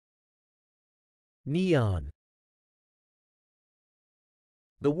Neon.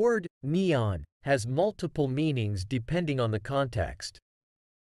 The word neon has multiple meanings depending on the context.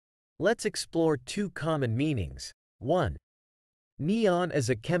 Let's explore two common meanings. 1. Neon as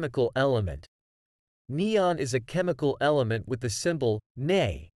a chemical element. Neon is a chemical element with the symbol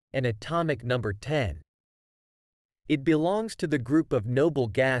Ne and atomic number 10. It belongs to the group of noble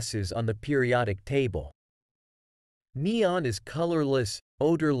gases on the periodic table. Neon is colorless,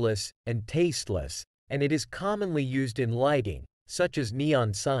 odorless, and tasteless, and it is commonly used in lighting, such as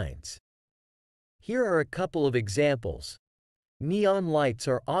neon signs. Here are a couple of examples. Neon lights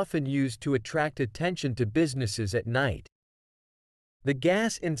are often used to attract attention to businesses at night. The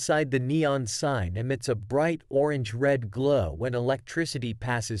gas inside the neon sign emits a bright orange-red glow when electricity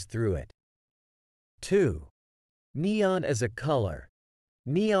passes through it. 2. Neon as a color.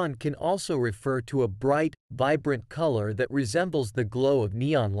 Neon can also refer to a bright, vibrant color that resembles the glow of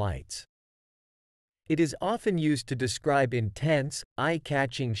neon lights. It is often used to describe intense,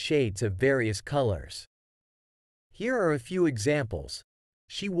 eye-catching shades of various colors. Here are a few examples.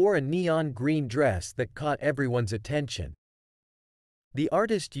 She wore a neon green dress that caught everyone's attention. The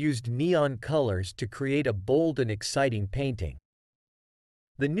artist used neon colors to create a bold and exciting painting.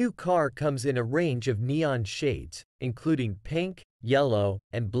 The new car comes in a range of neon shades, including pink, yellow,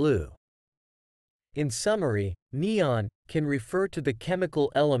 and blue. In summary, neon can refer to the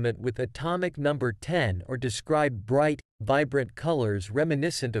chemical element with atomic number 10 or describe bright, vibrant colors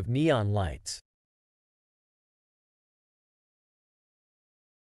reminiscent of neon lights.